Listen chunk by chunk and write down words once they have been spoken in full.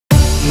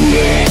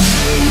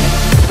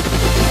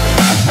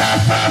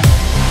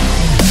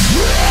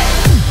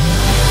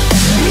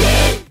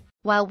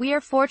While we are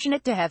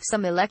fortunate to have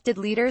some elected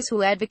leaders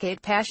who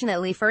advocate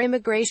passionately for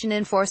immigration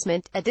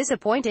enforcement, a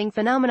disappointing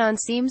phenomenon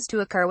seems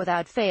to occur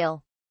without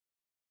fail.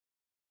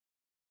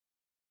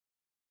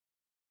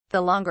 The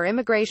longer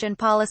immigration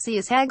policy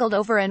is haggled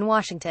over in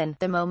Washington,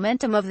 the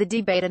momentum of the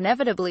debate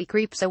inevitably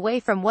creeps away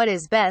from what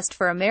is best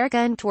for America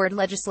and toward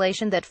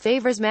legislation that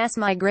favors mass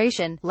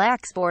migration,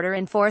 lax border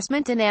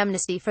enforcement and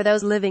amnesty for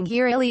those living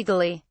here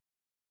illegally.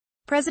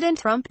 President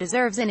Trump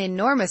deserves an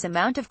enormous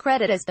amount of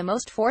credit as the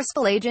most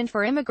forceful agent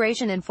for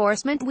immigration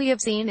enforcement we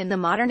have seen in the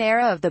modern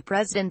era of the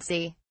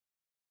presidency.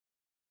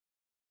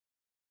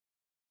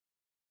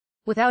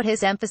 Without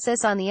his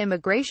emphasis on the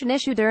immigration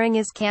issue during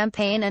his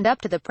campaign and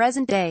up to the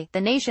present day, the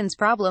nation's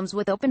problems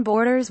with open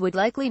borders would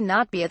likely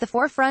not be at the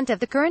forefront of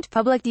the current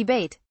public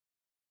debate.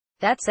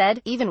 That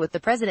said, even with the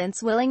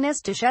president's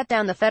willingness to shut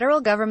down the federal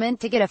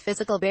government to get a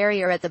physical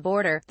barrier at the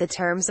border, the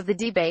terms of the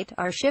debate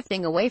are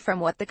shifting away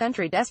from what the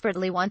country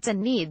desperately wants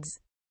and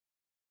needs.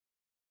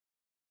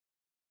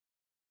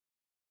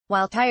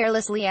 While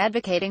tirelessly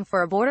advocating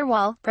for a border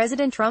wall,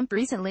 President Trump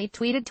recently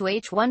tweeted to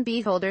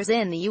H-1B holders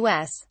in the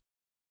U.S.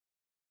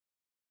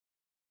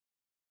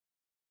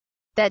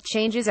 that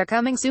changes are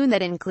coming soon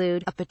that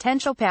include a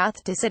potential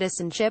path to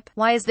citizenship.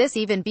 Why is this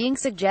even being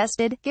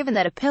suggested, given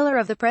that a pillar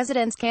of the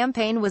president's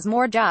campaign was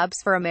more jobs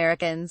for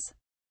Americans?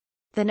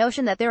 The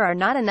notion that there are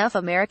not enough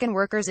American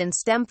workers in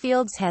STEM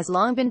fields has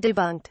long been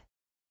debunked.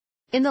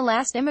 In the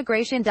last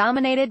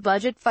immigration-dominated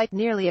budget fight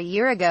nearly a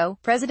year ago,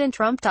 President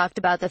Trump talked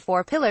about the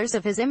 4 pillars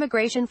of his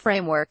immigration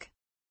framework.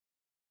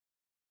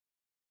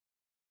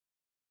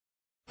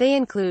 They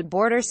include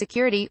border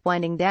security,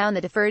 winding down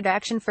the Deferred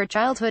Action for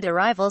Childhood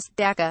Arrivals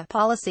 (DACA)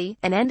 policy,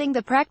 and ending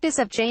the practice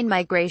of chain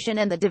migration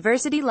and the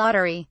diversity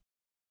lottery.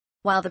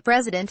 While the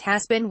president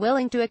has been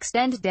willing to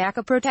extend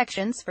DACA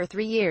protections for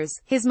 3 years,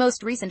 his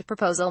most recent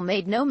proposal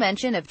made no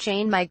mention of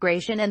chain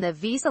migration and the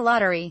visa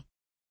lottery.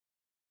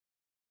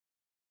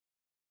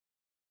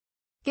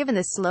 Given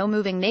the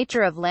slow-moving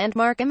nature of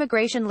landmark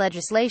immigration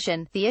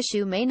legislation, the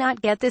issue may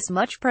not get this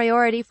much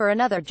priority for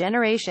another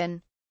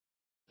generation.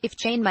 If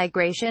chain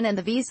migration and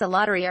the visa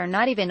lottery are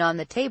not even on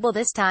the table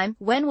this time,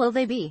 when will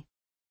they be?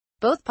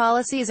 Both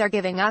policies are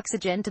giving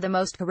oxygen to the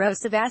most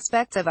corrosive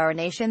aspects of our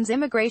nation's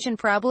immigration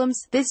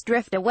problems. This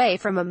drift away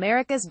from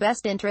America's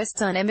best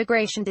interests on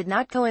immigration did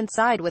not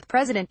coincide with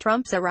President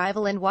Trump's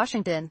arrival in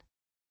Washington.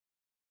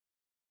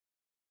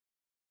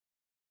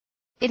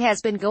 It has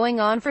been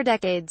going on for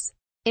decades.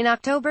 In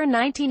October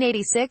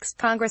 1986,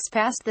 Congress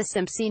passed the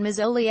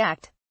Simpson-Mazzoli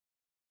Act.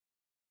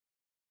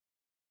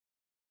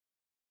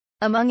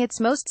 Among its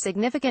most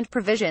significant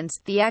provisions,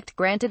 the act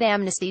granted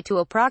amnesty to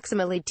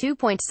approximately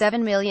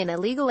 2.7 million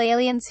illegal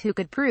aliens who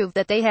could prove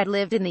that they had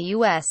lived in the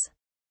U.S.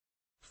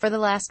 for the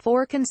last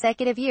 4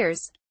 consecutive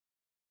years.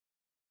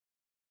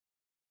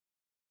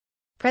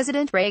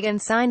 President Reagan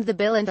signed the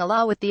bill into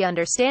law with the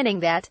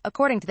understanding that,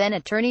 according to then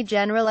Attorney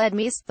General Ed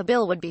Meese, the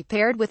bill would be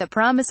paired with a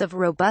promise of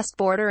robust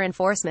border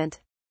enforcement.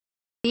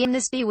 The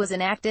amnesty was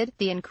enacted,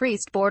 the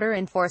increased border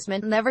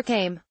enforcement never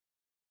came.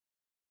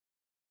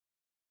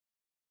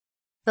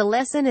 The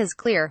lesson is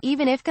clear.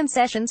 Even if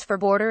concessions for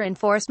border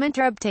enforcement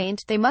are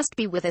obtained, they must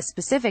be with a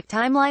specific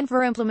timeline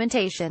for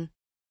implementation.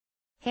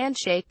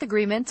 Handshake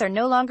agreements are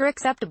no longer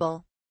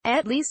acceptable.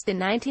 At least in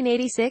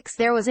 1986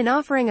 there was an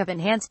offering of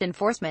enhanced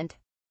enforcement.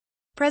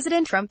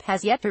 President Trump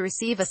has yet to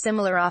receive a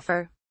similar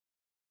offer.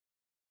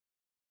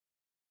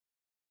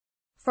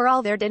 For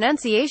all their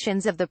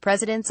denunciations of the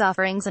president's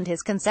offerings and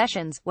his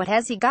concessions, what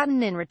has he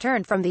gotten in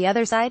return from the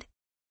other side?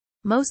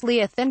 Mostly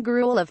a thin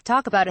gruel of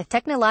talk about a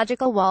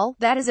technological wall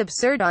that is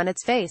absurd on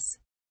its face.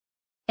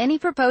 Any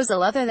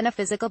proposal other than a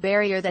physical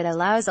barrier that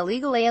allows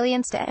illegal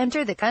aliens to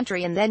enter the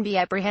country and then be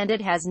apprehended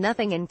has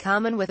nothing in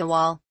common with a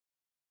wall.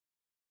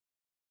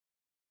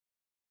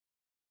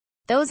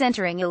 Those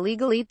entering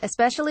illegally,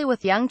 especially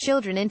with young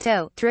children in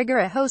tow, trigger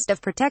a host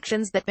of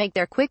protections that make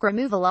their quick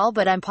removal all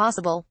but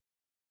impossible.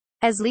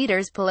 As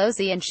leaders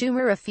Pelosi and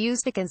Schumer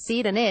refuse to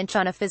concede an inch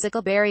on a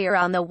physical barrier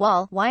on the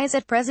wall, why is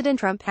it President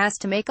Trump has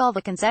to make all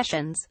the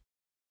concessions?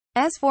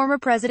 As former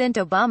President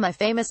Obama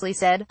famously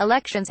said,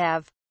 elections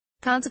have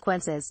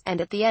consequences, and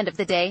at the end of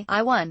the day,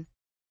 I won.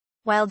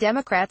 While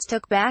Democrats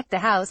took back the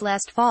House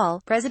last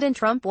fall, President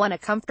Trump won a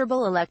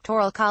comfortable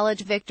electoral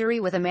college victory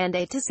with a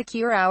mandate to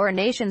secure our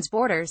nation's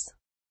borders.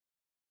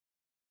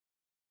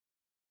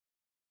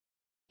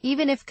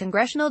 Even if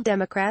congressional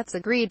Democrats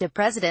agreed to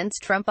President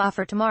Trump's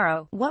offer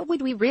tomorrow, what would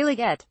we really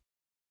get?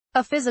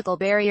 A physical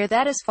barrier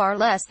that is far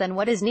less than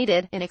what is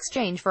needed, in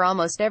exchange for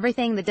almost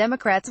everything the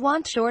Democrats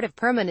want short of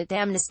permanent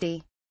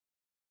amnesty.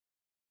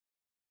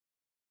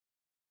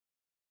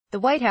 The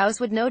White House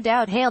would no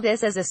doubt hail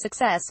this as a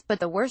success, but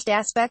the worst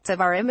aspects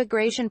of our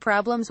immigration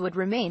problems would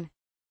remain.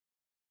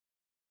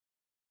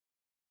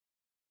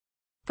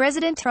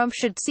 President Trump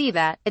should see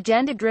that,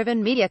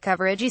 agenda-driven media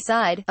coverage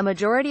aside, a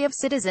majority of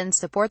citizens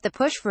support the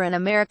push for an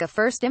America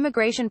First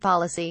immigration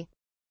policy.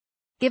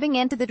 Giving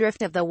in to the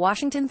drift of the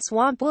Washington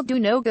swamp will do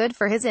no good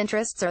for his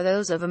interests or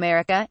those of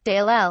America.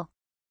 Dale L.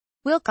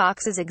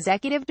 Wilcox is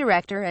Executive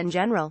Director and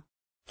General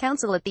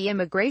Counsel at the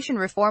Immigration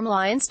Reform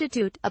Law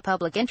Institute, a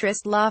public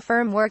interest law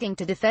firm working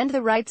to defend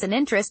the rights and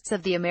interests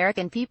of the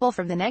American people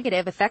from the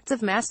negative effects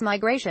of mass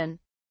migration.